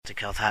Holistic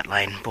Health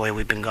Hotline. Boy,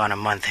 we've been gone a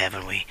month,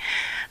 haven't we?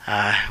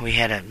 We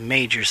had a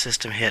major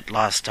system hit,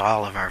 lost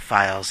all of our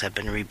files, have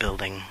been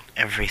rebuilding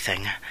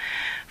everything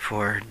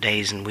for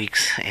days and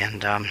weeks,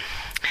 and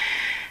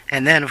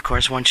then, of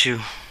course, once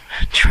you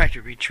try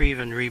to retrieve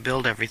and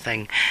rebuild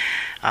everything,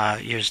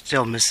 you're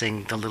still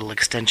missing the little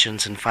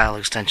extensions and file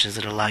extensions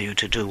that allow you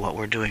to do what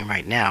we're doing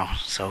right now.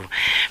 So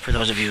for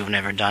those of you who've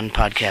never done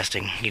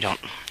podcasting, you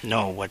don't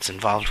know what's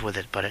involved with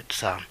it, but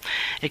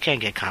it can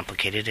get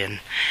complicated.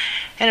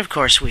 And of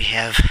course we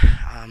have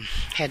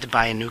had to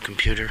buy a new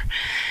computer,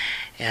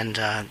 and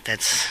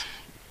that's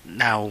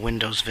now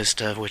Windows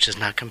Vista, which is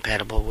not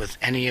compatible with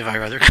any of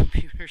our other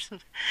computers,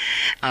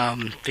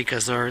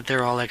 because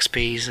they're all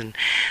XPs, and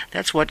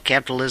that's what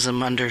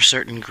capitalism under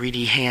certain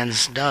greedy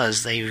hands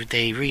does. They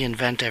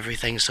reinvent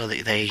everything so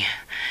that they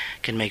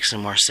can make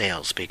some more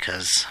sales,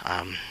 because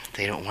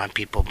they don't want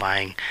people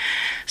buying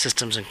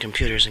systems and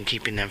computers and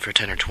keeping them for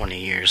 10 or 20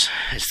 years.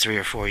 It's 3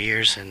 or 4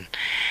 years,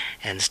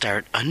 and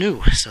start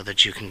anew so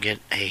that you can get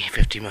a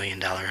 $50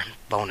 million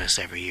bonus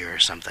every year or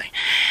something.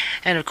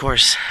 And of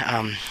course,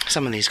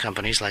 some of these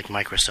companies like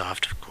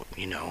Microsoft,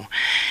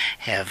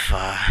 have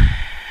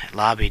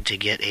lobbied to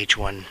get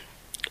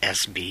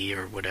H-1SB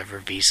or whatever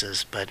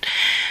visas, but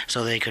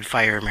so they could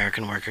fire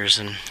American workers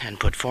and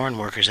put foreign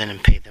workers in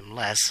and pay them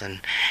less,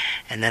 and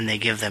then they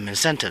give them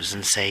incentives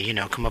and say,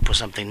 come up with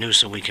something new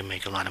so we can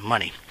make a lot of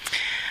money.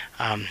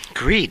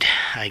 Greed,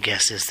 I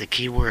guess, is the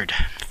key word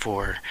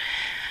for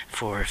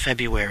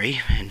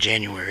February and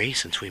January,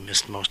 since we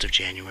missed most of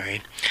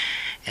January.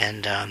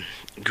 And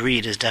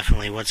greed is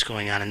definitely what's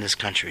going on in this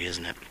country,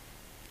 isn't it?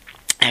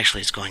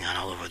 Actually, it's going on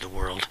all over the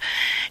world.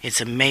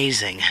 It's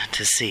amazing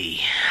to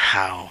see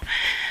how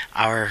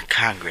our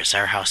Congress,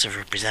 our House of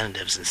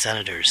Representatives and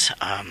Senators,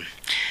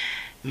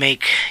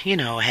 make,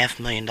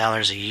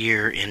 $500,000 a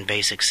year in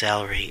basic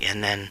salary,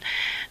 and then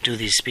do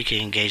these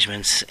speaking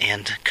engagements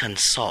and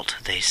consult,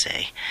 they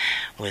say,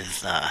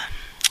 with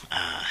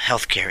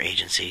healthcare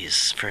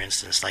agencies, for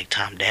instance, like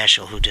Tom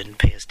Daschle, who didn't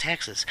pay his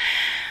taxes,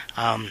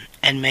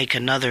 and make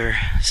another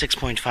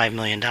 $6.5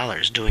 million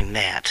doing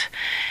that.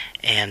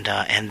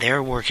 And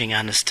they're working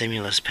on a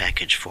stimulus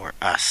package for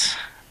us.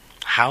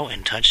 How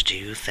in touch do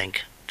you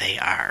think they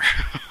are?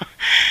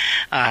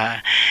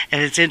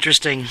 And it's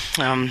interesting.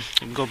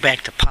 Go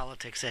back to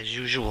politics as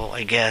usual,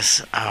 I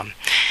guess.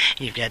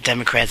 You've got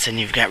Democrats and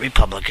you've got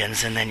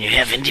Republicans, and then you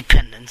have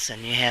independents,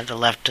 and you have the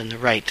left and the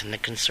right, and the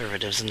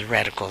conservatives and the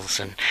radicals,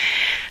 and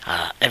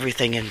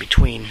everything in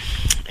between.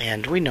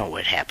 And we know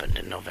what happened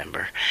in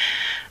November.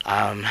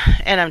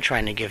 And I'm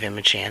trying to give him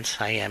a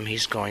chance. I am.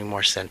 He's going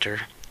more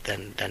center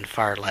than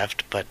far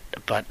left, but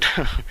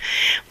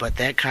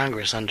that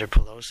Congress under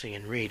Pelosi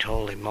and Reid,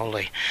 holy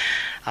moly,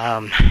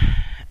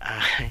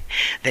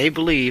 they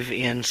believe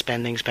in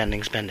spending,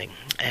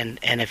 and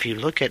if you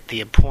look at the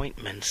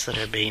appointments that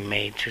are being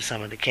made to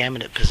some of the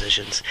cabinet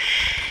positions,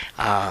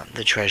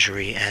 the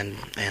Treasury and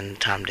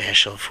Tom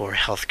Daschle for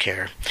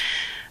healthcare,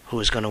 who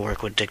is going to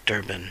work with Dick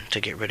Durbin to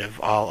get rid of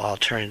all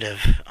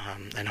alternative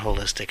and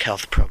holistic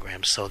health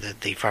programs so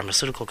that the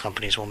pharmaceutical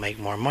companies will make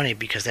more money,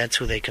 because that's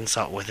who they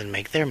consult with and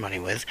make their money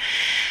with.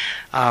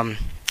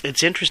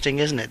 It's interesting,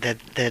 isn't it,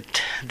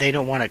 that they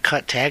don't want to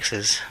cut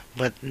taxes,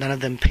 but none of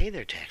them pay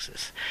their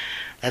taxes.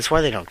 That's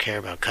why they don't care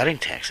about cutting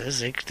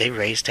taxes. They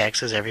raise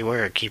taxes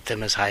everywhere or keep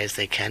them as high as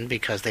they can,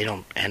 because they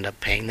don't end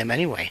up paying them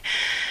anyway.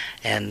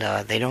 And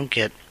they don't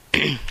get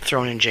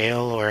thrown in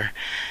jail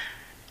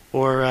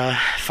or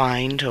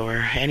fined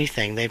or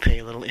anything. They pay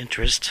a little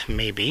interest,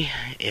 maybe,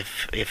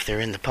 if they're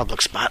in the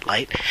public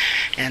spotlight,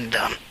 and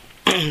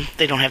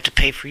they don't have to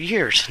pay for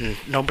years, and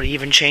nobody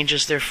even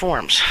changes their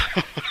forms.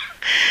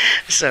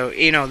 So,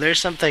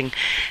 there's something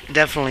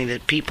definitely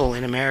that people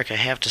in America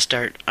have to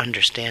start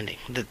understanding,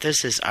 that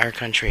this is our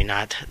country,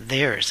 not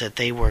theirs, that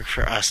they work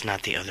for us,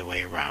 not the other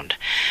way around.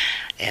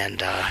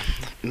 And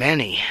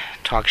many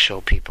talk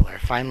show people are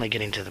finally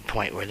getting to the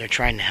point where they're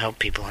trying to help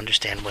people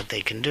understand what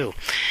they can do.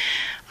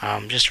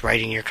 Just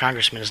writing your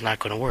congressman is not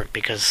going to work,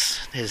 because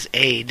his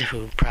aide,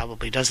 who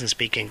probably doesn't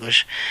speak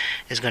English,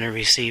 is going to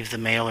receive the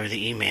mail or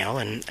the email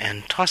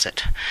and toss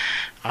it.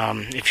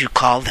 If you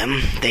call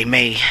them, they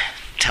may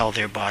tell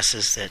their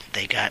bosses that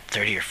they got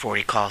 30 or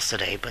 40 calls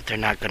today, but they're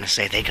not going to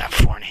say they got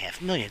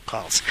 4.5 million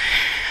calls.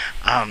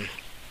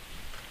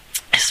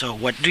 So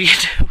what do you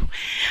do?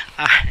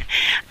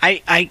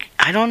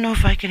 I don't know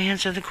if I can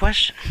answer the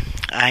question.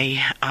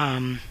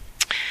 I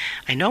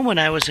know when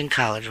I was in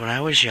college, when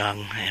I was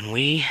young, and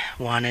we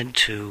wanted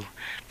to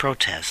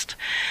protest,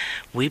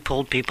 we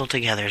pulled people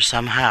together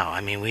somehow.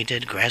 I mean, we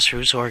did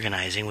grassroots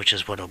organizing, which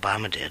is what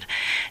Obama did,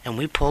 and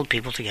we pulled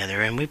people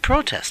together and we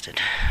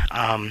protested.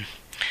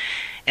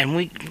 And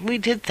we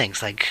did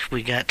things like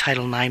we got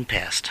Title IX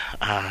passed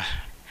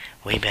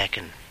way back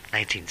in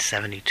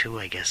 1972,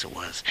 I guess it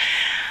was.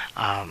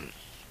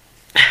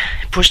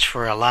 Pushed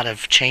for a lot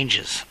of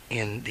changes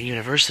in the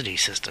university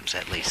systems,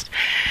 at least.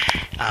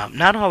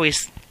 Not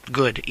always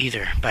good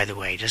either, by the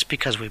way. Just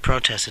because we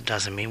protested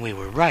doesn't mean we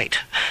were right.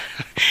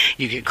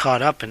 You get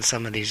caught up in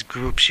some of these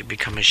groups, you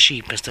become a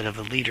sheep instead of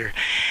a leader,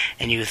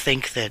 and you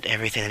think that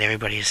everything that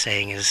everybody is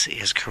saying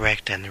is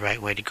correct and the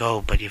right way to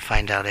go, but you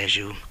find out as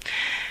you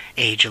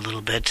age a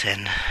little bit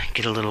and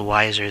get a little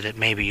wiser that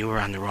maybe you were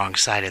on the wrong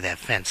side of that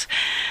fence.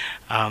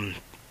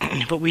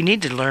 But we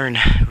need to learn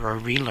or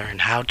relearn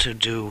how to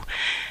do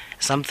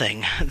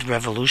something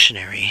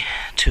revolutionary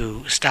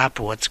to stop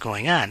what's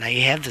going on. Now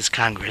you have this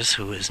Congress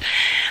who is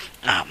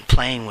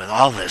playing with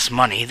all this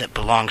money that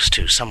belongs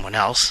to someone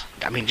else.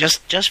 I mean,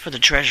 just for the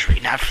Treasury,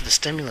 not for the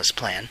stimulus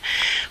plan,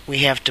 we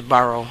have to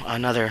borrow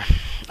another,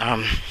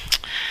 well,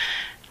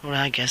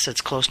 I guess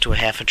it's close to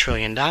 $500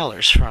 billion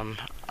from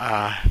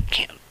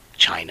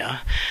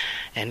China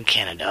and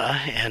Canada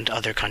and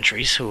other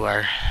countries who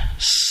are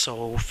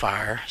so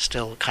far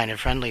still kind of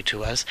friendly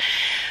to us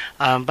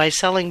by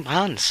selling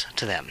bonds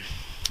to them.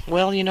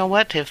 Well, you know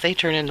what? If they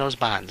turn in those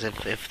bonds,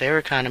 if their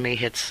economy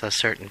hits a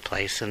certain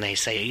place and they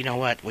say, you know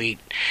what, we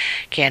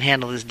can't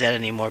handle this debt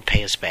anymore,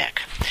 pay us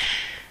back.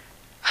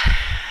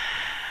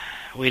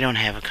 We don't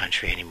have a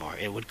country anymore.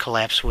 It would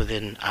collapse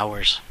within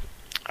hours,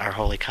 our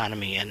whole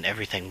economy, and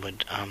everything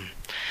would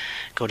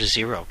go to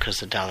zero because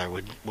the dollar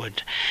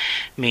would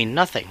mean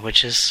nothing,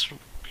 which is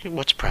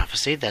what's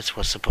prophesied. That's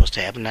what's supposed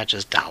to happen, not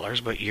just dollars,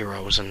 but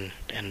euros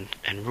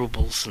and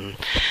rubles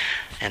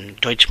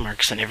and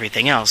Deutschmarks and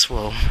everything else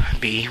will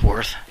be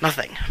worth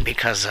nothing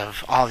because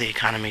of all the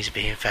economies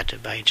being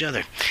affected by each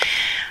other.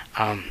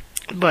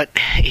 But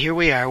here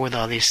we are with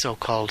all these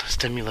so-called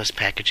stimulus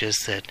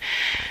packages that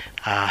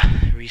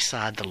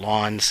resod the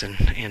lawns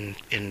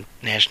in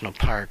national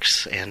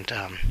parks and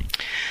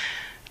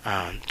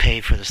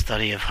pay for the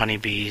study of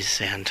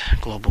honeybees and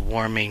global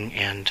warming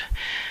and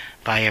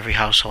buy every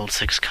household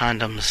 6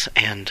 condoms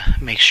and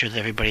make sure that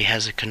everybody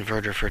has a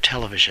converter for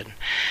television.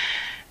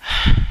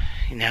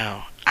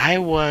 Now, I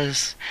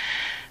was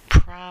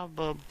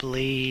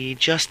probably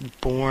just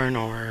born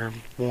or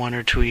 1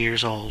 or 2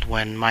 years old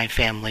when my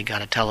family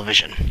got a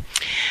television.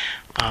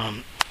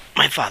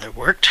 My father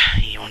worked.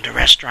 He owned a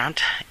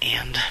restaurant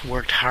and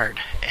worked hard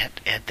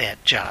at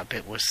that job.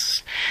 It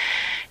was,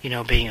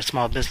 being a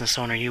small business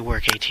owner, you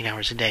work 18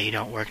 hours a day. You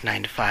don't work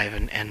 9 to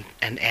 5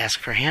 and ask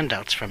for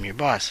handouts from your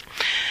boss.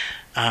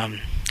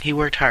 He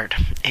worked hard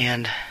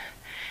and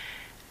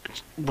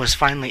was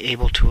finally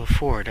able to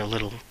afford a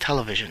little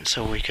television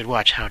so we could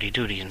watch Howdy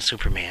Doody and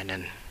Superman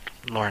and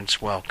Lawrence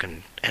Welk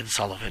and Ed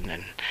Sullivan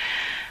and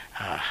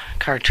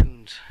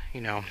cartoons,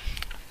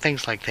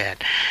 things like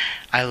that.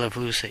 I Love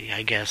Lucy,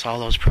 I guess, all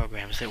those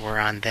programs that were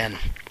on then.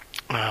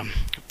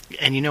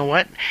 And you know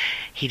what?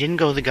 He didn't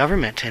go to the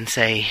government and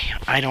say,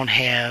 I don't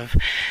have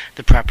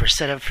the proper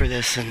setup for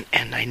this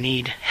and I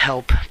need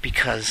help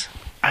because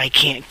I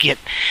can't get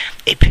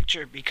a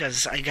picture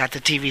because I got the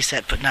TV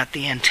set but not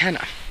the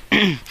antenna.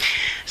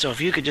 So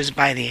if you could just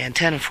buy the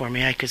antenna for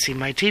me, I could see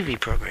my TV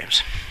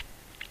programs.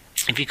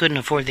 If you couldn't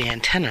afford the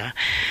antenna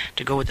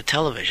to go with the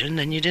television,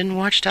 then you didn't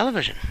watch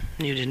television.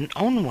 You didn't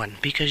own one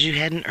because you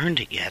hadn't earned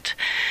it yet.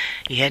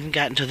 You hadn't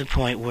gotten to the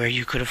point where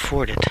you could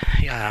afford it.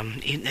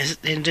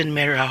 It didn't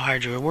matter how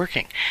hard you were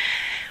working.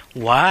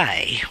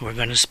 Why we're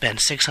going to spend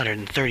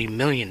 $630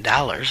 million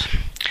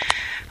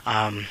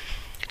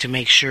to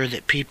make sure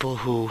that people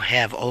who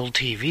have old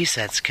TV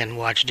sets can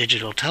watch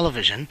digital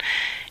television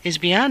is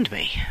beyond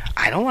me.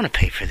 I don't want to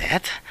pay for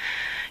that.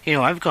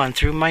 I've gone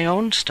through my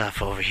own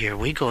stuff over here.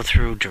 We go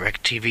through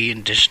DirecTV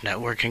and Dish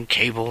Network and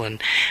cable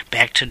and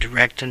back to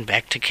direct and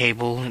back to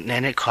cable, and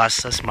then it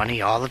costs us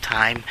money all the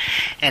time.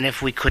 And if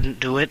we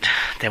couldn't do it,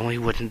 then we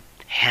wouldn't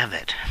have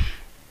it.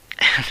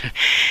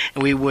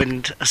 We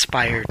wouldn't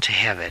aspire to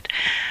have it.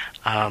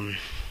 And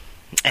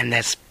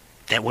that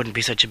wouldn't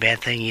be such a bad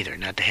thing either,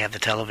 not to have the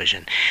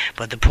television.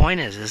 But the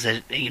point is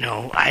that,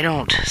 I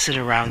don't sit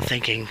around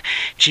thinking,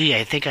 gee,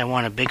 I think I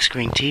want a big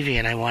screen TV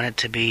and I want it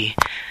to be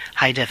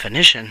high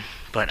definition,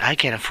 but I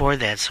can't afford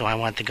that, so I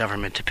want the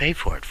government to pay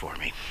for it for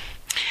me.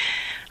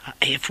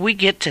 If we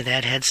get to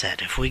that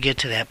headset, if we get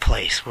to that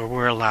place where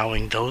we're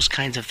allowing those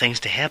kinds of things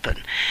to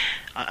happen,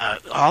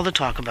 all the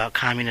talk about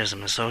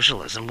communism and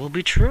socialism will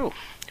be true.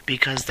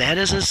 Because that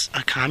is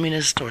a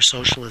communist or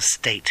socialist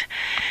state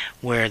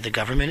where the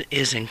government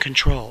is in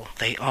control.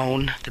 They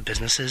own the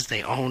businesses,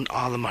 they own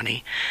all the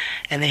money,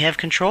 and they have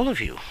control of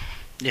you.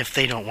 If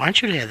they don't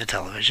want you to have the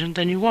television,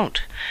 then you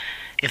won't.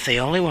 If they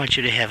only want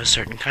you to have a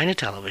certain kind of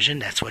television,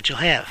 that's what you'll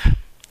have.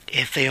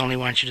 If they only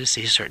want you to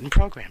see certain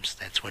programs,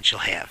 that's what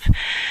you'll have.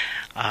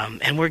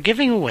 And we're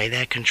giving away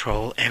that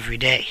control every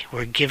day.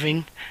 We're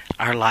giving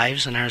our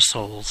lives and our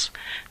souls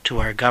to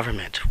our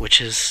government,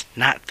 which is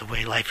not the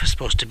way life is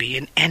supposed to be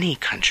in any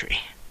country.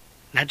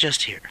 Not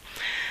just here,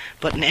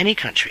 but in any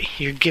country.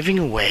 You're giving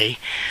away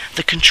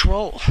the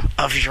control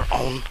of your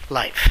own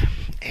life.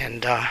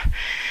 And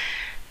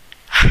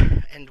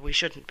we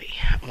shouldn't be.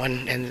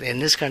 In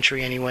this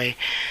country anyway,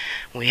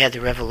 We had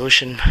the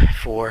revolution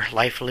for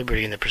life,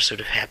 liberty, and the pursuit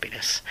of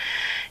happiness.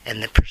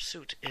 And the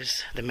pursuit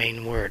is the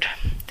main word.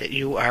 That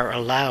you are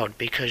allowed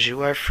because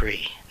you are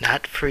free.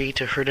 Not free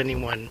to hurt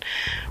anyone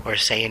or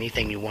say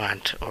anything you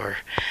want or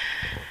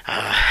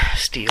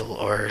steal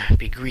or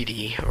be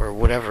greedy or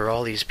whatever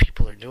all these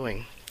people are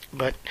doing.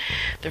 But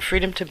the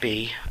freedom to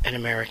be an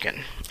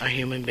American, a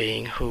human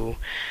being who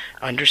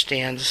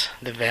understands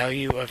the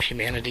value of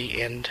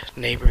humanity and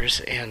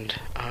neighbors and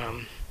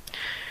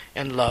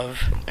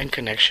love and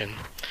connection,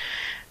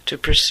 to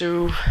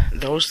pursue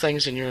those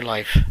things in your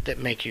life that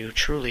make you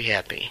truly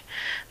happy,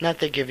 not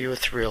that give you a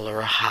thrill or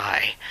a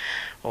high,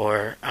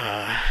 or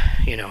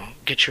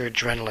get your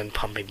adrenaline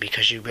pumping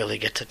because you really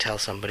get to tell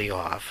somebody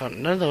off.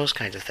 None of those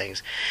kinds of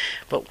things,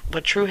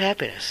 but true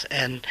happiness.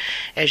 And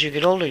as you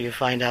get older, you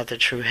find out that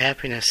true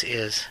happiness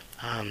is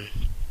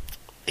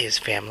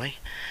family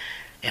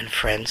and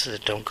friends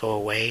that don't go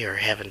away or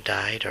haven't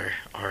died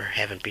or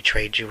haven't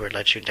betrayed you or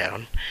let you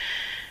down.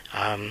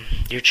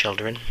 Your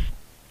children,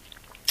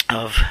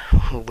 of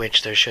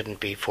which there shouldn't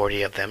be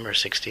 40 of them or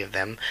 60 of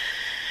them.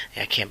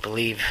 I can't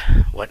believe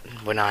what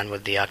went on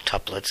with the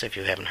octuplets. If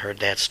you haven't heard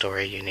that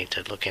story, you need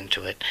to look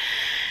into it.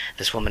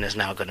 This woman is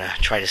now going to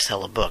try to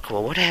sell a book.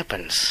 Well, what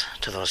happens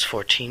to those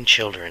 14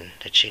 children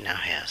that she now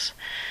has,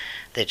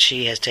 that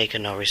she has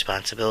taken no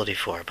responsibility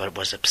for, but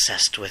was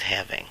obsessed with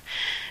having?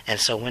 And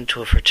so went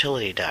to a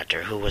fertility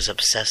doctor who was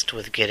obsessed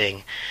with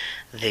getting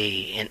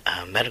the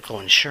medical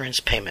insurance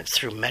payments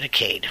through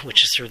Medicaid,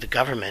 which is through the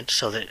government,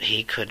 so that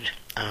he could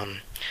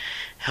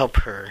help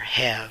her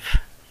have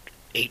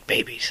 8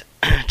 babies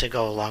to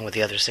go along with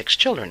the other 6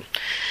 children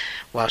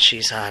while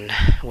she's on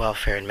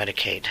welfare and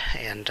Medicaid,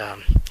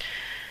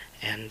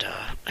 and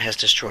has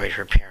destroyed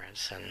her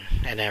parents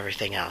and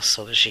everything else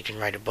so that she can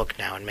write a book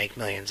now and make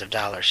millions of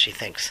dollars, she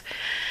thinks.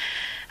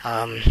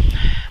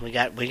 We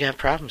got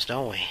problems,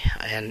 don't we?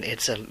 And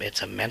it's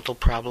a mental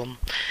problem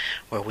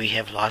where we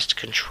have lost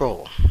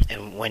control.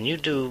 And when you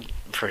do,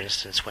 for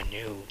instance, when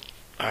you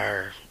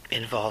are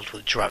involved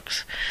with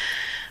drugs,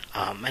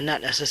 and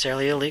not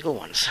necessarily illegal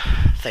ones,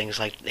 things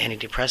like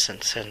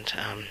antidepressants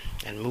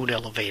and mood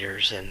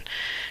elevators and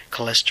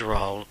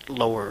cholesterol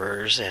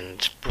lowerers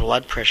and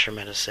blood pressure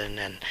medicine,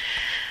 and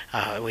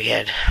we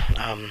had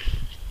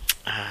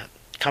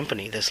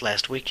company this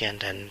last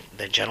weekend, and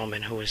the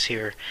gentleman who was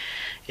here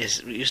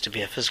used to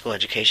be a physical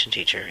education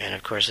teacher, and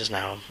of course is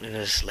now in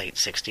his late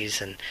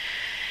 60s and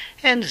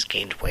has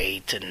gained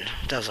weight and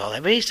does all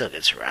that, but he still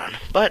gets around.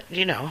 But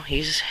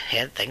he's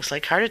had things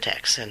like heart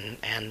attacks and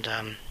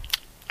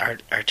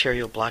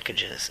arterial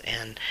blockages,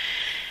 and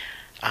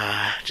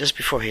just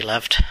before he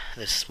left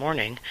this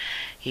morning,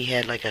 he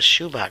had like a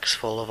shoebox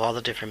full of all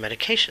the different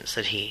medications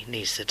that he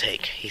needs to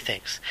take, he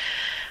thinks.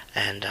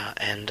 And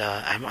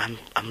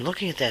I'm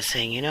looking at that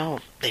saying,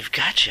 they've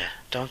got you,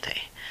 don't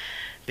they?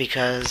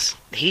 Because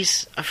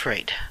he's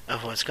afraid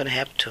of what's going to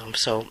happen to him.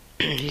 So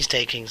he's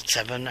taking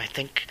 7, I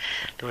think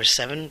there were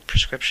 7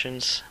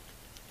 prescriptions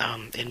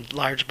in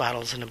large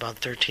bottles and about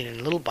 13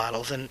 in little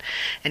bottles, and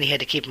he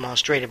had to keep them all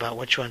straight about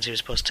which ones he was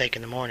supposed to take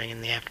in the morning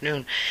and the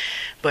afternoon.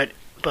 But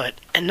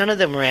none of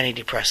them were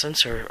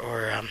antidepressants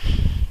or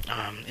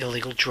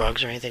illegal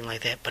drugs or anything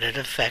like that, but it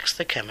affects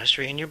the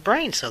chemistry in your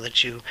brain so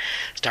that you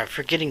start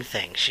forgetting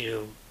things.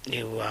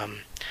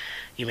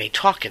 You may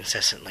talk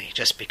incessantly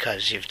just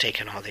because you've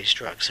taken all these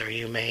drugs, or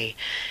you may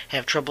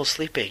have trouble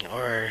sleeping,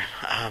 or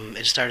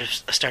it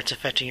starts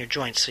affecting your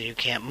joints so you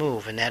can't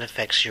move, and that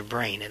affects your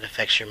brain, it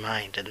affects your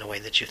mind and the way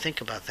that you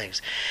think about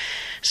things.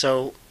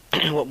 So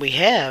what we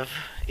have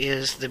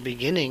is the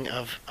beginning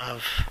of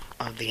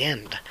the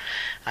end,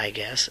 I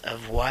guess,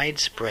 of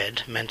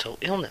widespread mental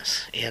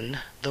illness in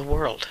the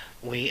world.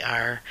 We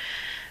are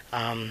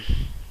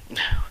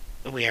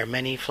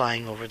many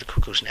flying over the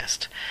cuckoo's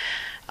nest.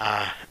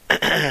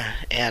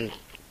 And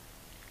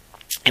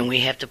we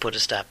have to put a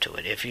stop to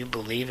it. If you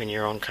believe in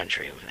your own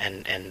country,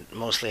 and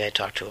mostly I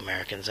talk to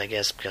Americans, I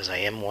guess, because I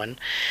am one,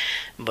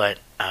 but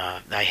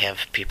I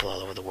have people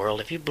all over the world.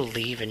 If you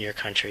believe in your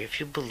country, if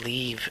you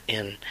believe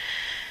in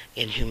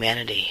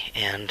humanity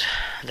and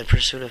the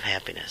pursuit of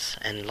happiness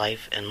and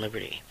life and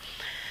liberty,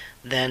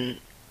 then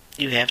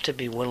you have to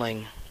be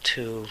willing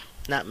to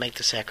not make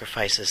the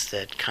sacrifices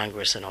that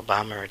Congress and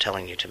Obama are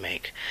telling you to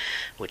make,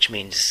 which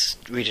means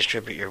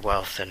redistribute your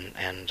wealth and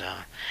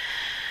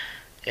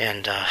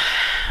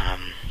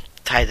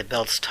tie the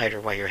belts tighter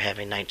while you're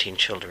having 19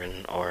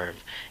 children, or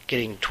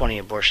getting 20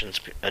 abortions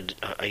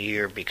a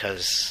year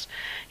because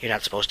you're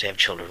not supposed to have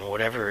children, or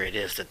whatever it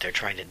is that they're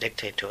trying to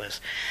dictate to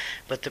us.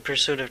 But the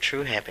pursuit of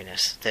true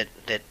happiness that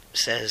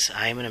says,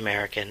 I am an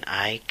American,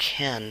 I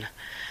can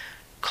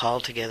call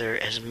together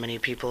as many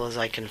people as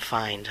I can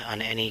find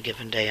on any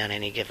given day, on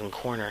any given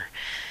corner,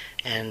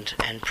 and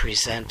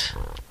present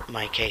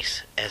my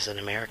case as an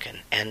American,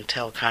 and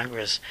tell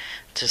Congress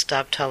to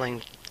stop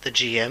telling the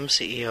GM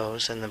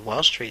CEOs and the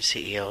Wall Street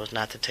CEOs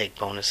not to take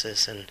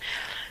bonuses and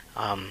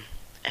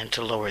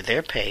to lower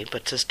their pay,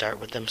 but to start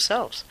with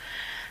themselves.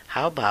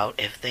 How about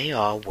if they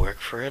all work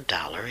for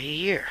 $1 a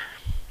year?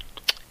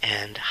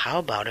 And how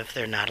about if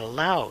they're not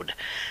allowed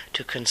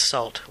to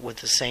consult with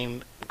the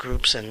same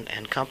groups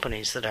and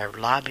companies that are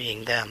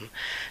lobbying them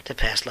to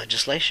pass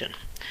legislation?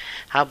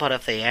 How about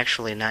if they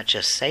actually not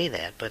just say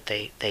that, but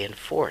they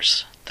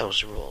enforce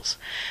those rules?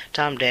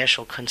 Tom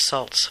Daschle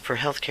consults for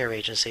healthcare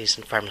agencies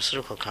and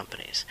pharmaceutical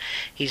companies.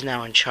 He's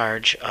now in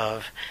charge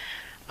of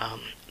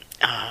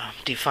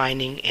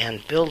defining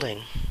and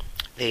building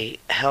the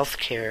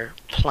healthcare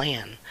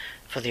plan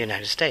for the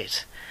United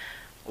States.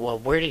 Well,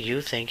 where do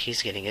you think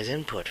he's getting his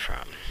input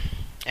from?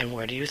 And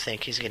where do you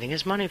think he's getting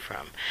his money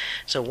from?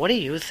 So what do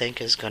you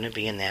think is going to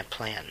be in that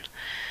plan?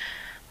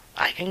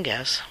 I can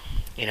guess.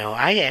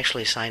 I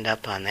actually signed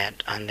up on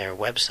their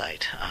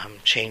website,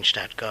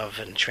 change.gov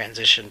and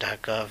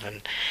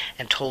transition.gov,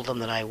 and told them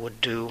that I would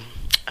do.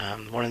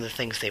 One of the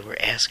things they were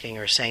asking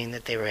or saying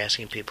that they were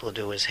asking people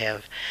to do is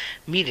have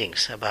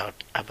meetings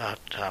about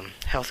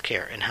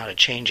healthcare and how to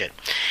change it,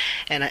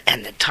 and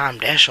that Tom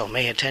Daschle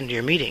may attend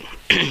your meeting.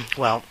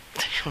 Well,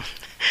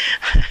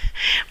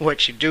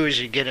 what you do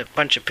is you get a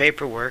bunch of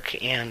paperwork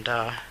and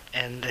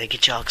they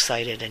get you all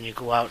excited, and you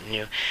go out and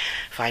you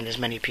find as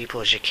many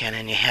people as you can,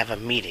 and you have a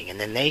meeting, and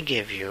then they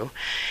give you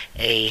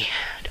an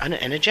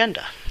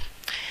agenda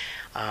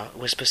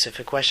with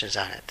specific questions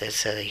on it that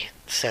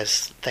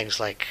says things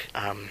like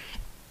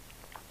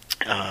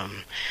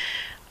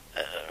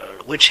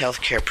which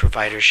healthcare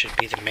provider should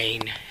be the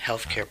main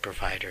healthcare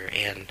provider,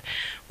 and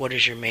what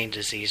is your main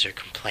disease or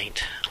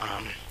complaint.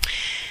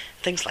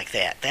 Things like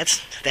that.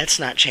 That's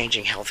not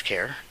changing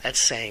healthcare. That's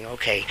saying,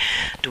 okay,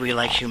 do we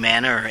like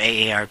Humana or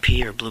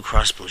AARP or Blue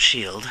Cross Blue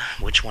Shield?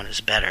 Which one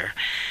is better?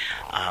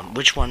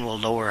 Which one will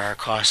lower our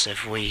costs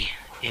if we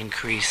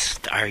increase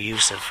our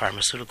use of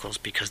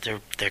pharmaceuticals because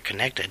they're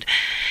connected?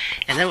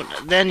 And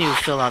then you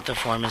fill out the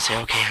form and say,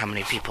 okay, how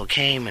many people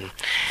came,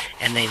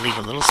 and they leave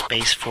a little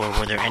space for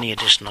were there any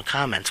additional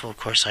comments. Well, of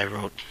course, I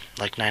wrote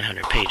like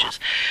 900 pages,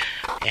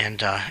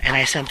 and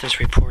I sent this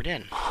report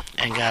in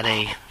and got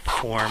a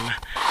form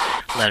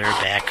letter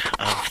back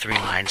of 3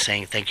 lines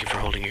saying thank you for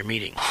holding your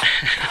meeting.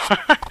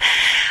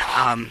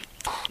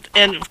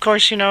 And of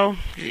course,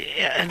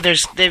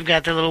 they've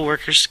got their little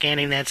workers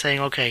scanning that, saying,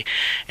 okay,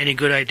 any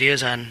good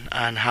ideas on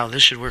how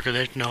this should work or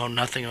that? No,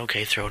 nothing.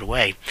 Okay, throw it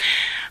away.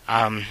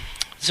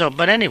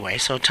 But anyway,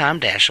 Tom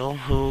Daschle,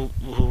 who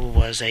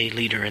was a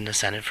leader in the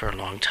Senate for a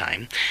long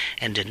time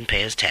and didn't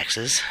pay his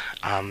taxes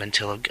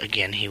until,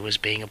 again, he was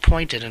being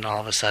appointed, and all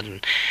of a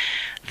sudden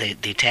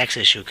the tax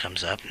issue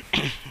comes up,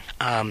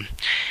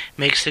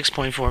 makes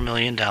 $6.4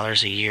 million a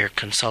year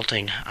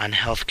consulting on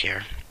health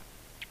care,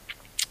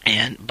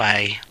 and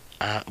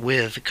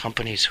with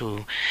companies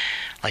who,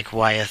 like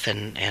Wyeth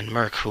and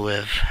Merck, who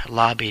have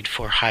lobbied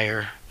for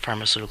higher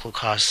pharmaceutical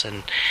costs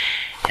and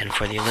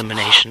for the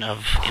elimination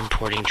of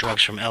importing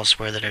drugs from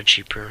elsewhere that are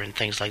cheaper and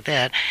things like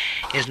that,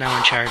 is now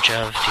in charge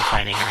of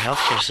defining our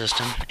healthcare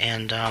system,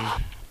 and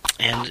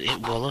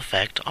it will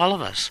affect all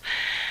of us.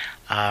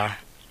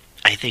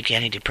 I think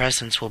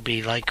antidepressants will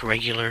be like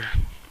regular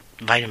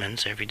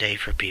vitamins every day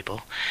for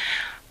people,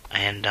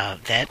 and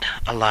that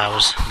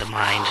allows the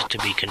mind to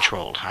be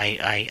controlled.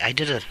 I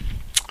did a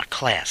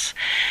class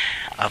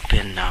up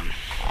in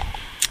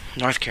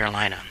North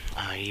Carolina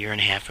a year and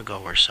a half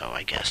ago or so,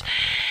 I guess.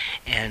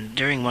 And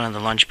during one of the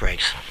lunch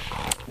breaks,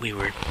 we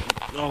were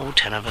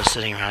 10 of us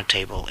sitting around a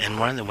table, and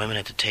one of the women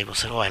at the table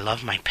said, I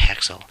love my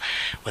Paxil.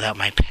 Without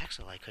my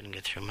Paxil, I couldn't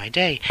get through my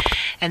day.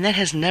 And that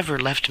has never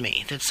left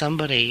me, that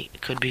somebody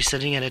could be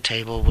sitting at a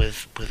table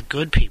with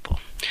good people,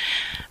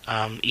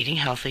 eating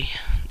healthy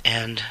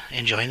and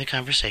enjoying the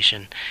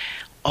conversation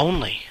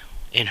only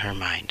in her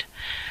mind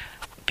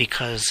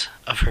because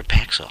of her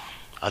Paxil.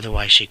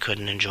 Otherwise, she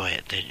couldn't enjoy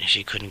it.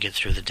 She couldn't get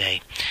through the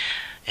day.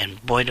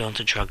 And boy, don't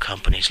the drug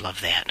companies love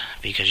that,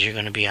 because you're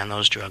going to be on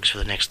those drugs for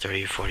the next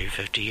 30 or 40 or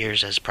 50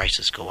 years as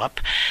prices go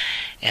up.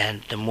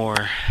 And the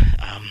more,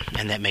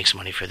 and that makes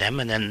money for them.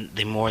 And then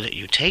the more that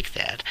you take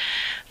that,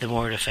 the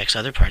more it affects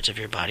other parts of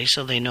your body.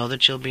 So they know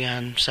that you'll be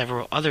on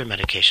several other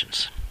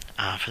medications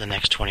for the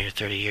next 20 or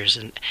 30 years.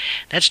 And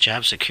that's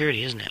job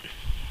security, isn't it?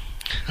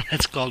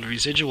 That's called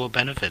residual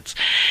benefits,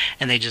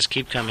 and they just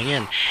keep coming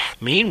in.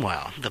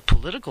 Meanwhile, the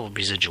political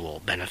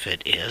residual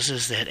benefit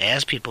is that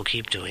as people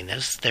keep doing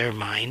this, their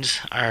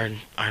minds are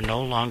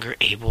no longer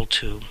able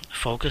to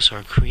focus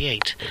or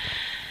create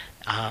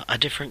a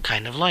different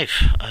kind of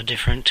life, a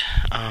different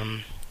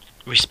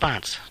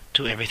response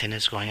to everything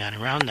that's going on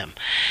around them.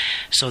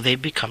 So they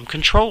become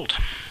controlled,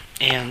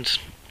 and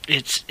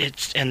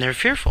and they're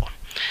fearful.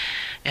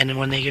 And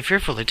when they get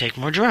fearful, they take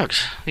more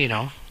drugs,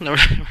 or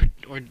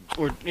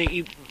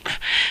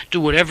do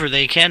whatever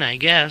they can, I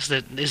guess,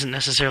 that isn't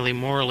necessarily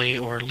morally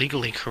or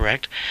legally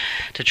correct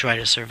to try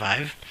to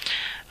survive,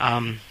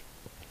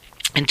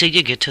 until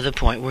you get to the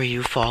point where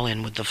you fall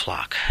in with the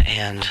flock.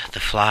 And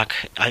the flock,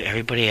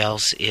 everybody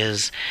else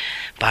is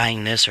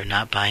buying this or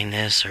not buying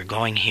this, or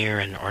going here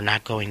or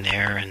not going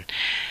there,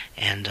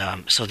 and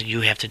so that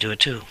you have to do it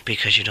too,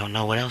 because you don't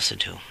know what else to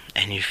do,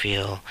 and you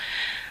feel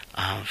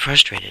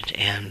frustrated,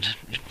 and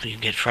you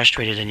get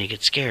frustrated and you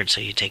get scared,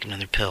 so you take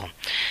another pill.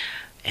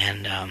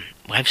 And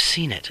I've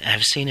seen it.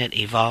 I've seen it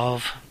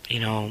evolve,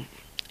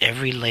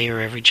 every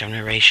layer, every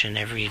generation,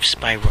 every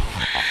spiral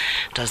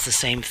does the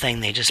same thing.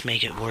 They just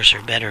make it worse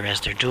or better as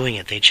they're doing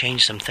it. They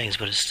change some things,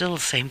 but it's still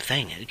the same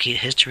thing.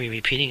 History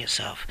repeating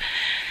itself.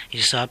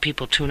 You saw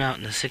people tune out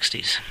in the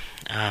 60s,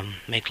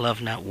 make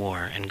love not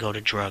war, and go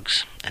to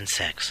drugs and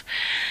sex.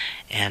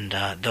 And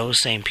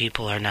those same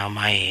people are now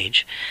my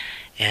age,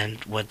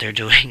 and what they're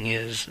doing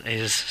is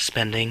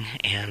spending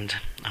and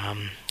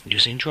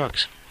using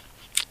drugs,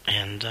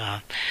 and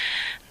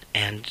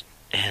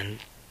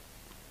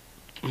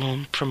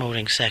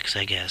promoting sex,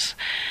 I guess.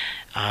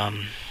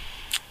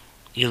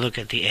 You look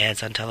at the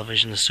ads on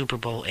television, the Super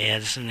Bowl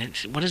ads, and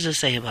what does it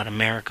say about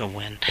America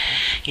when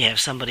you have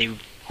somebody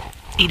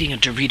eating a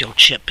Dorito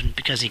chip, and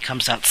because he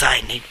comes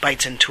outside and he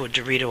bites into a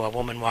Dorito, a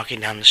woman walking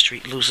down the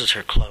street loses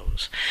her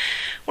clothes?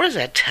 What does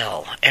that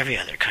tell every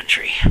other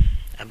country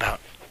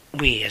about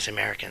we as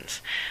Americans?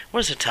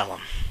 What does it tell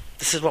them?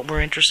 This is what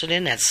we're interested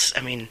in?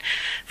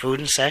 Food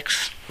and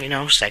sex,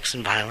 sex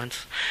and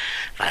violence,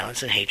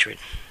 violence and hatred,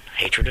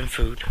 hatred and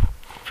food,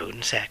 food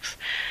and sex.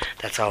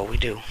 That's all we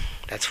do.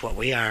 That's what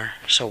we are.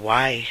 So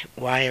why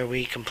are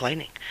we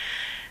complaining?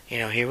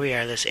 Here we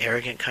are, this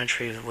arrogant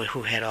country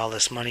who had all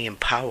this money and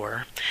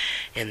power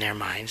in their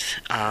minds,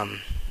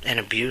 and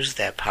abused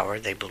that power,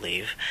 they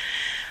believe.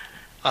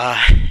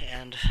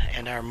 And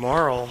our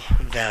moral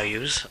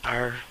values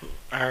are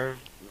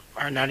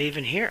not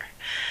even here.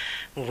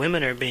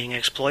 Women are being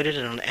exploited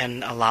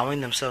and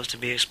allowing themselves to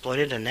be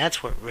exploited, and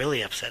that's what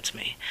really upsets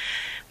me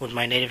with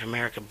my Native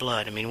American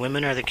blood.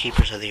 Women are the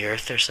keepers of the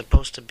earth. They're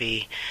supposed to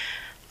be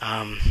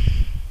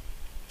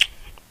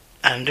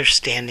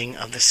understanding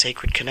of the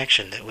sacred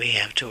connection that we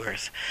have to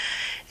earth,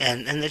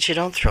 and that you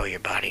don't throw your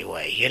body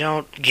away. You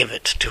don't give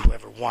it to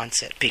whoever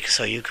wants it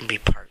so you can be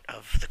part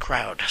of the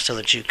crowd, so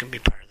that you can be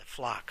part of the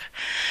flock.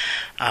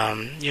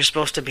 You're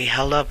supposed to be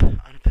held up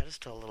on a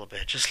pedestal a little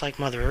bit, just like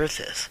Mother Earth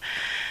is,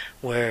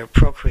 where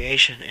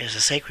procreation is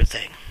a sacred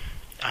thing,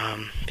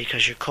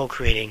 because you're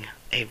co-creating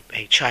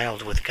a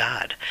child with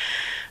God,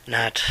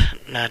 not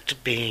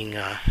being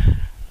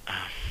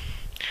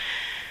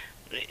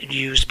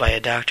used by a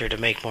doctor to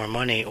make more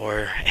money,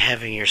 or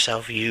having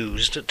yourself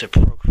used to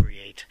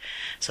procreate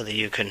so that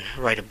you can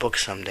write a book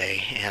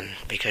someday, and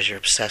because you're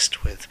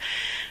obsessed with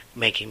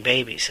making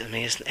babies.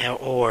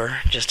 Or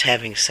just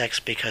having sex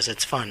because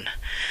it's fun,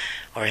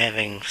 or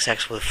having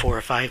sex with 4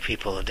 or 5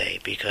 people a day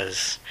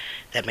because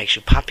that makes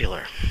you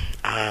popular.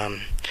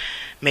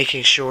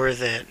 Making sure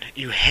that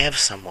you have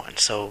someone,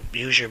 so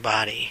use your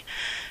body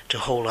to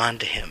hold on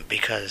to him,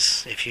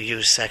 because if you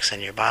use sex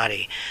on your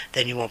body,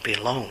 then you won't be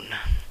alone.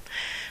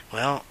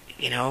 Well,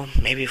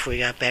 maybe if we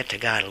got back to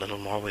God a little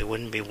more, we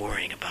wouldn't be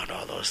worrying about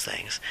all those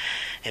things.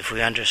 If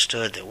we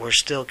understood that we're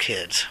still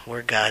kids,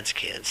 we're God's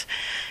kids,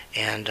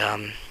 and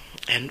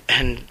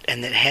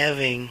that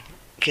having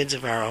kids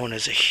of our own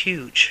is a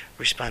huge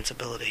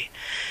responsibility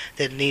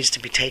that needs to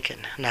be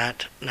taken,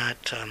 not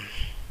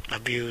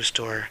abused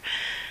or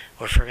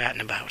forgotten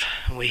about.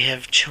 We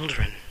have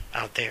children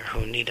out there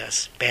who need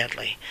us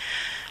badly.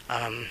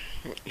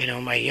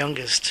 My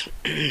youngest,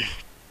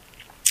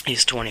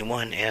 he's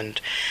 21,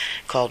 and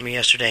called me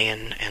yesterday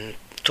and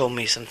told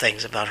me some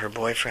things about her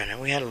boyfriend.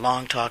 And we had a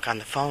long talk on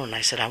the phone, and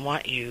I said, I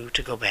want you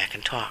to go back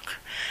and talk.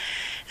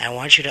 And I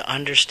want you to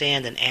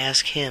understand and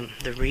ask him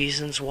the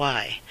reasons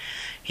why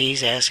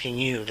he's asking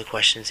you the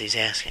questions he's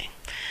asking,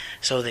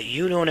 so that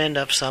you don't end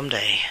up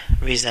someday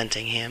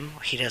resenting him,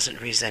 he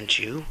doesn't resent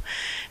you,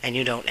 and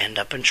you don't end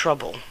up in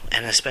trouble.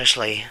 And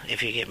especially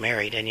if you get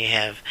married and you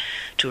have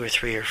 2 or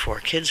 3 or 4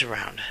 kids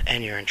around,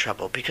 and you're in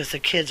trouble, because the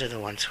kids are the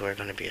ones who are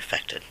going to be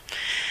affected.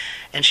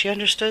 And she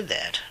understood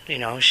that.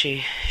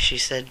 She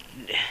said,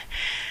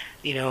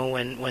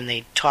 when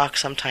they talk,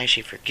 sometimes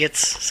she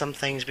forgets some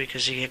things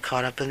because you get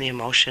caught up in the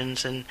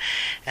emotions and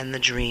the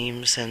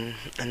dreams and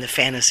the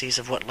fantasies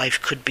of what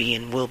life could be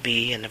and will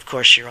be. And of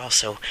course you're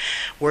also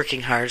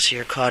working hard, so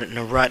you're caught in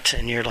a rut,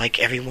 and you're like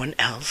everyone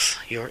else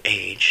your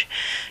age.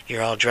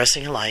 You're all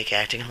dressing alike,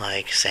 acting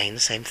alike, saying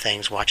the same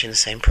things, watching the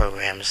same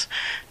programs,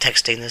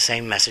 texting the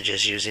same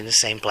messages, using the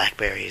same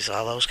Blackberries,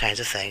 all those kinds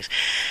of things,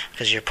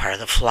 because you're part of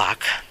the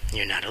flock.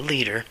 You're not a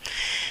leader.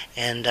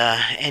 And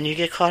you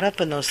get caught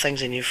up in those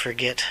things, and you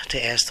forget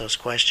to ask those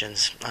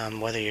questions,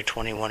 whether you're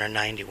 21 or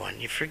 91.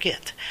 You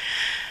forget.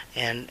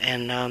 And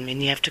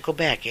you have to go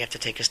back. You have to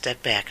take a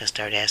step back and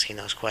start asking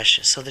those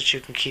questions, so that you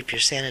can keep your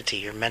sanity,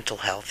 your mental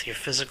health, your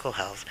physical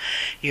health,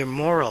 your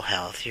moral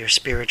health, your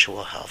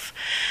spiritual health,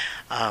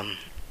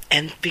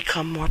 and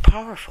become more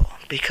powerful.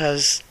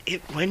 Because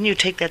when you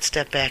take that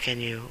step back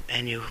and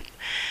you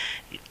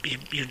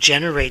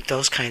generate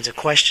those kinds of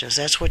questions,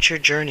 that's what your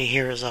journey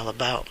here is all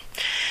about.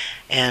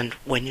 And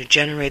when you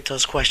generate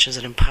those questions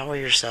and empower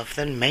yourself,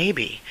 then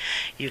maybe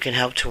you can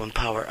help to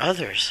empower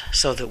others,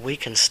 so that we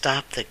can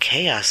stop the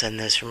chaos and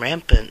this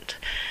rampant,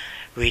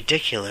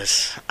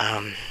 ridiculous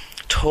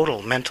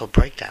total mental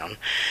breakdown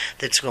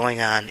that's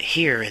going on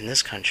here in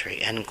this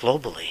country and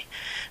globally,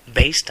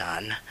 based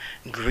on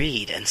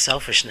greed and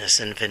selfishness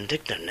and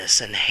vindictiveness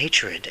and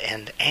hatred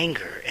and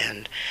anger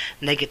and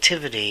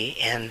negativity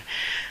and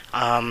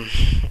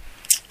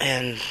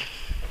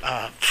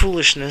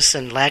foolishness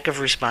and lack of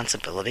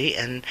responsibility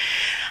and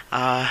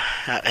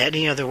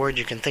any other word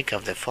you can think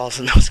of that falls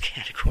in those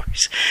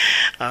categories.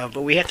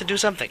 But we have to do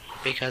something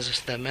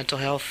because the mental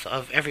health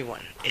of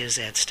everyone is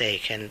at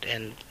stake,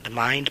 and the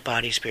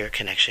mind-body-spirit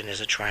connection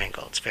is a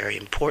triangle. It's very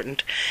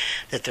important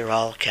that they're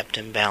all kept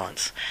in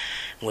balance.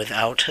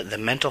 Without the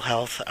mental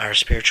health, our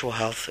spiritual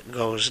health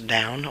goes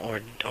down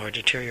or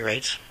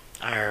deteriorates.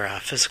 Our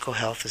physical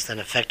health is then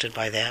affected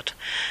by that.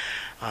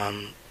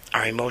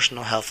 Our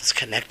emotional health is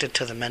connected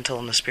to the mental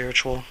and the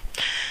spiritual,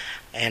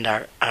 and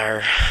our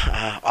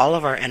all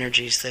of our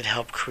energies that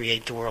help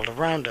create the world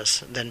around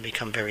us then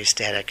become very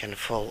static and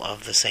full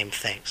of the same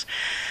things.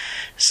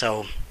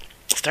 So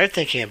start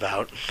thinking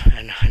about,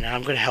 and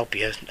I'm going to help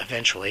you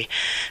eventually,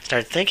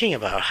 start thinking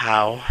about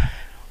how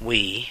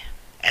we,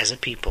 as a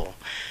people,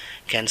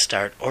 can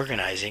start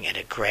organizing at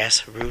a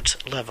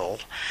grassroots level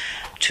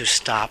to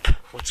stop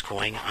what's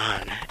going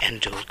on and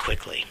do it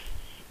quickly.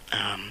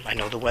 I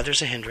know the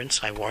weather's a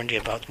hindrance. I warned you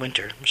about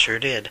winter. Sure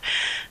did.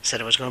 Said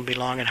it was going to be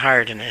long and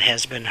hard, and it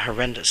has been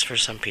horrendous for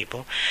some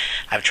people.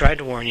 I've tried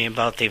to warn you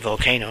about the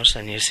volcanoes,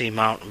 and you see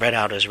Mount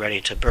Redoubt is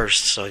ready to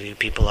burst, so you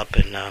people up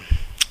in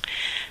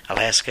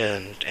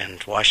Alaska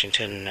and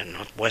Washington and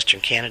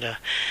western Canada,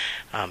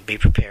 be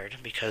prepared,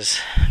 because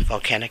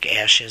volcanic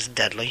ash is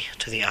deadly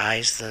to the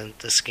eyes,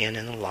 the skin,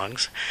 and the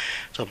lungs.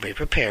 So be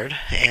prepared,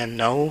 and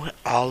know,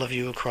 all of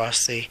you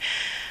across the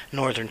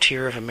northern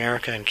tier of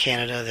America and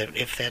Canada, that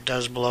if that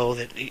does blow,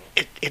 that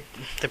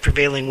the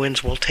prevailing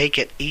winds will take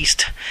it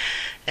east,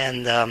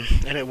 and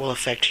it will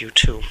affect you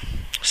too.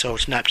 So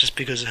it's not just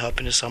because it's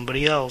happening to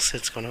somebody else,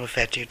 it's going to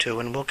affect you too,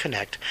 and we'll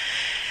connect.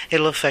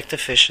 It'll affect the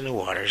fish in the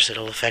waters,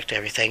 it'll affect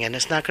everything, and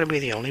it's not going to be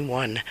the only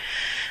one.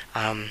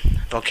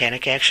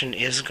 Volcanic action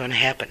is going to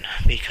happen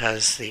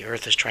because the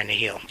earth is trying to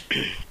heal.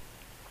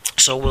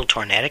 So will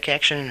tornadic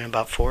action in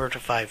about 4 to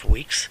 5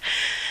 weeks.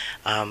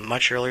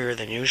 Much earlier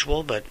than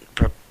usual, but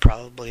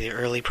probably the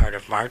early part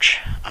of March.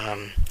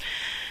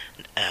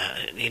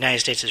 The United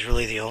States is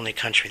really the only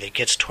country that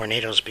gets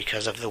tornadoes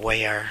because of the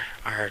way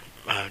our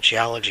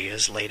geology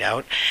is laid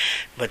out.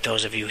 But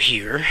those of you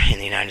here in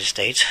the United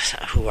States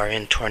who are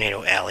in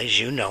tornado alleys,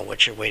 you know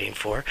what you're waiting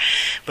for.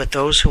 But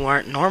those who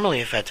aren't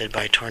normally affected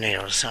by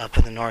tornadoes up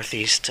in the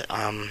Northeast,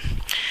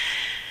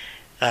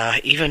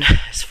 even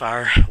as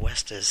far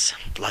west as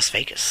Las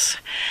Vegas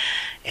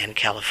and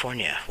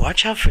California,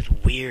 watch out for the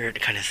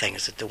weird kind of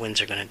things that the winds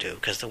are going to do,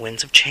 because the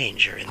winds of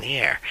change are in the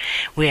air.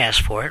 We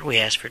asked for it. We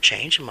asked for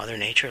change, and Mother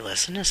Nature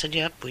listened and said,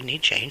 yep, we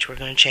need change. We're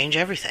going to change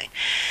everything.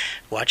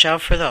 Watch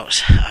out for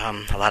those.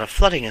 A lot of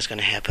flooding is going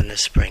to happen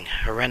this spring,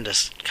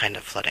 horrendous kind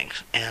of flooding,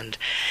 and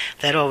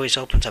that always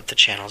opens up the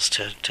channels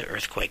to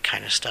earthquake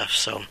kind of stuff.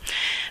 So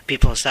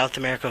people in South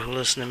America who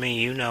listen to me,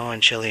 you know, in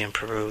Chile and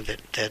Peru,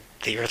 that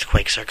the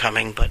earthquakes are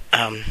coming, but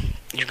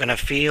you're going to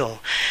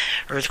feel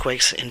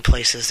earthquakes in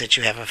places that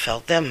you haven't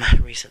felt them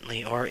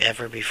recently or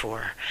ever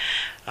before.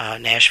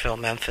 Nashville,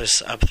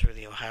 Memphis, up through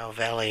the Ohio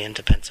Valley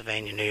into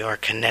Pennsylvania, New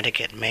York,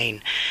 Connecticut,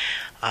 Maine,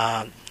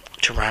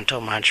 Toronto,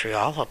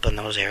 Montreal, up in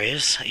those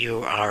areas, you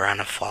are on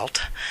a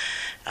fault.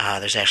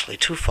 There's actually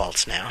 2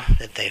 faults now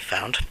that they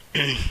found.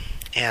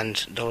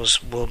 And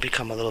those will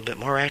become a little bit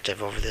more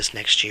active over this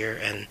next year,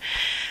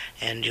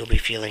 and you'll be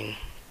feeling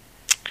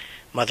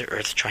Mother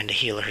Earth trying to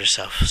heal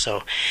herself.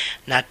 So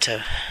not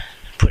to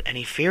put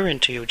any fear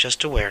into you,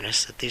 just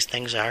awareness that these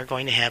things are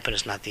going to happen.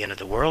 It's not the end of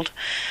the world.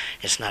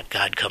 It's not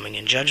God coming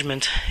in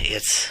judgment.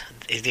 It's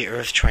the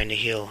earth trying to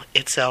heal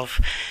itself,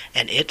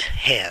 and it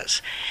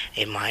has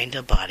a mind,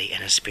 a body,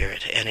 and a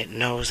spirit, and it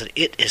knows that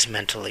it is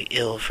mentally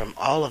ill from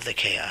all of the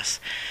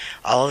chaos,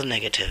 all of the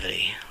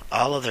negativity,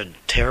 all of the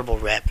terrible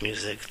rap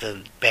music,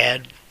 the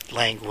bad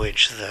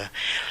language, the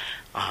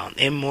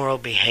immoral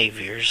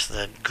behaviors,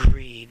 the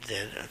greed,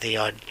 the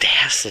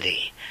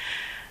audacity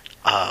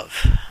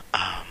of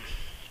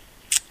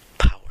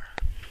power,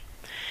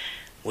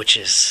 which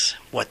is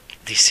what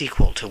the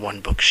sequel to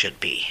One Book should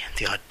be,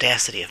 the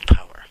audacity of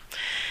power,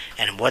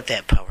 and what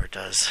that power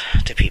does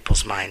to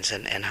people's minds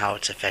and how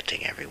it's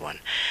affecting everyone.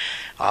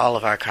 All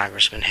of our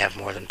congressmen have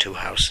more than 2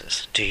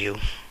 houses. Do you?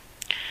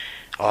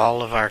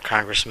 All of our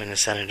congressmen and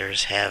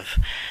senators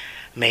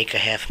make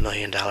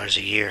 $500,000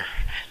 a year.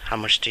 How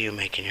much do you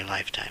make in your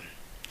lifetime?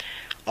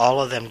 All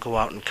of them go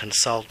out and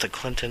consult, the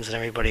Clintons and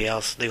everybody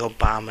else, the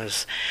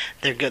Obamas.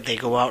 They're good. They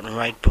go out and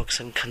write books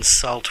and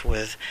consult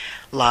with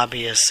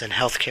lobbyists and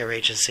healthcare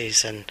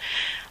agencies and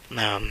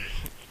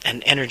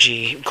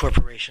energy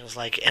corporations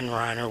like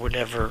Enron or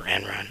whatever,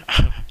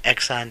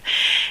 Exxon,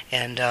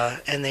 and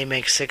they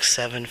make $6,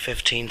 $7,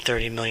 $15,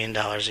 $30 million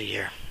a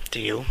year. Do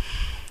you?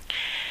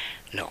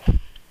 No.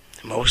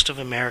 Most of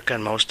America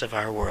and most of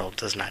our world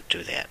does not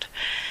do that.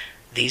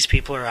 These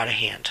people are out of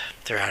hand.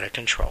 They're out of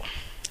control.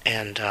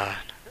 And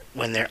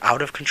when they're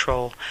out of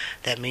control,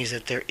 that means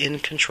that they're in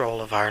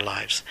control of our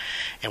lives.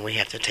 And we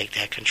have to take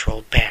that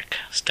control back.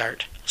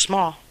 Start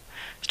small.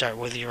 Start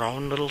with your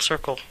own little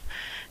circle.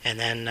 And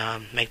then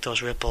make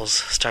those ripples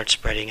start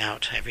spreading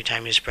out. Every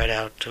time you spread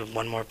out to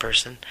one more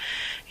person,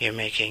 you're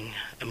making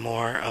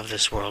more of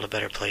this world a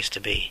better place to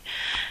be.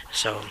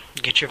 So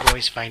get your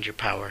voice, find your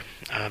power.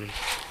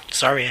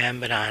 Sorry I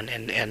haven't been on,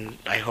 and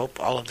I hope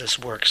all of this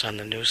works on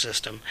the new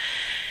system.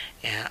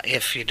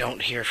 If you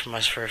don't hear from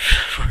us for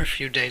a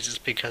few days, it's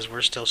because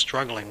we're still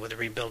struggling with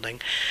rebuilding.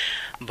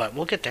 But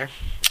we'll get there.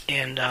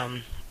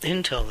 And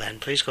until then,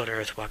 please go to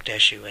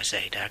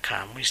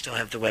earthwalk-usa.com. We still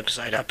have the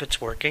website up. It's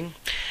working.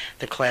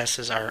 The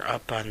classes are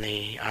up on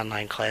the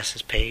online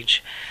classes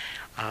page.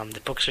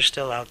 The books are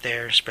still out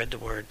there. Spread the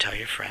word. Tell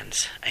your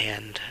friends.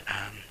 And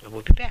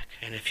we'll be back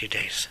in a few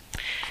days.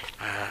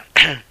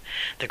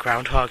 The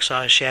groundhog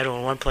saw a shadow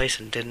in one place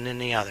and didn't in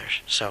the other.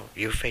 So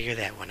you figure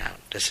that one out.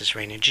 This is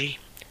Raina G.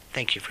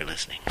 Thank you for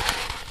listening.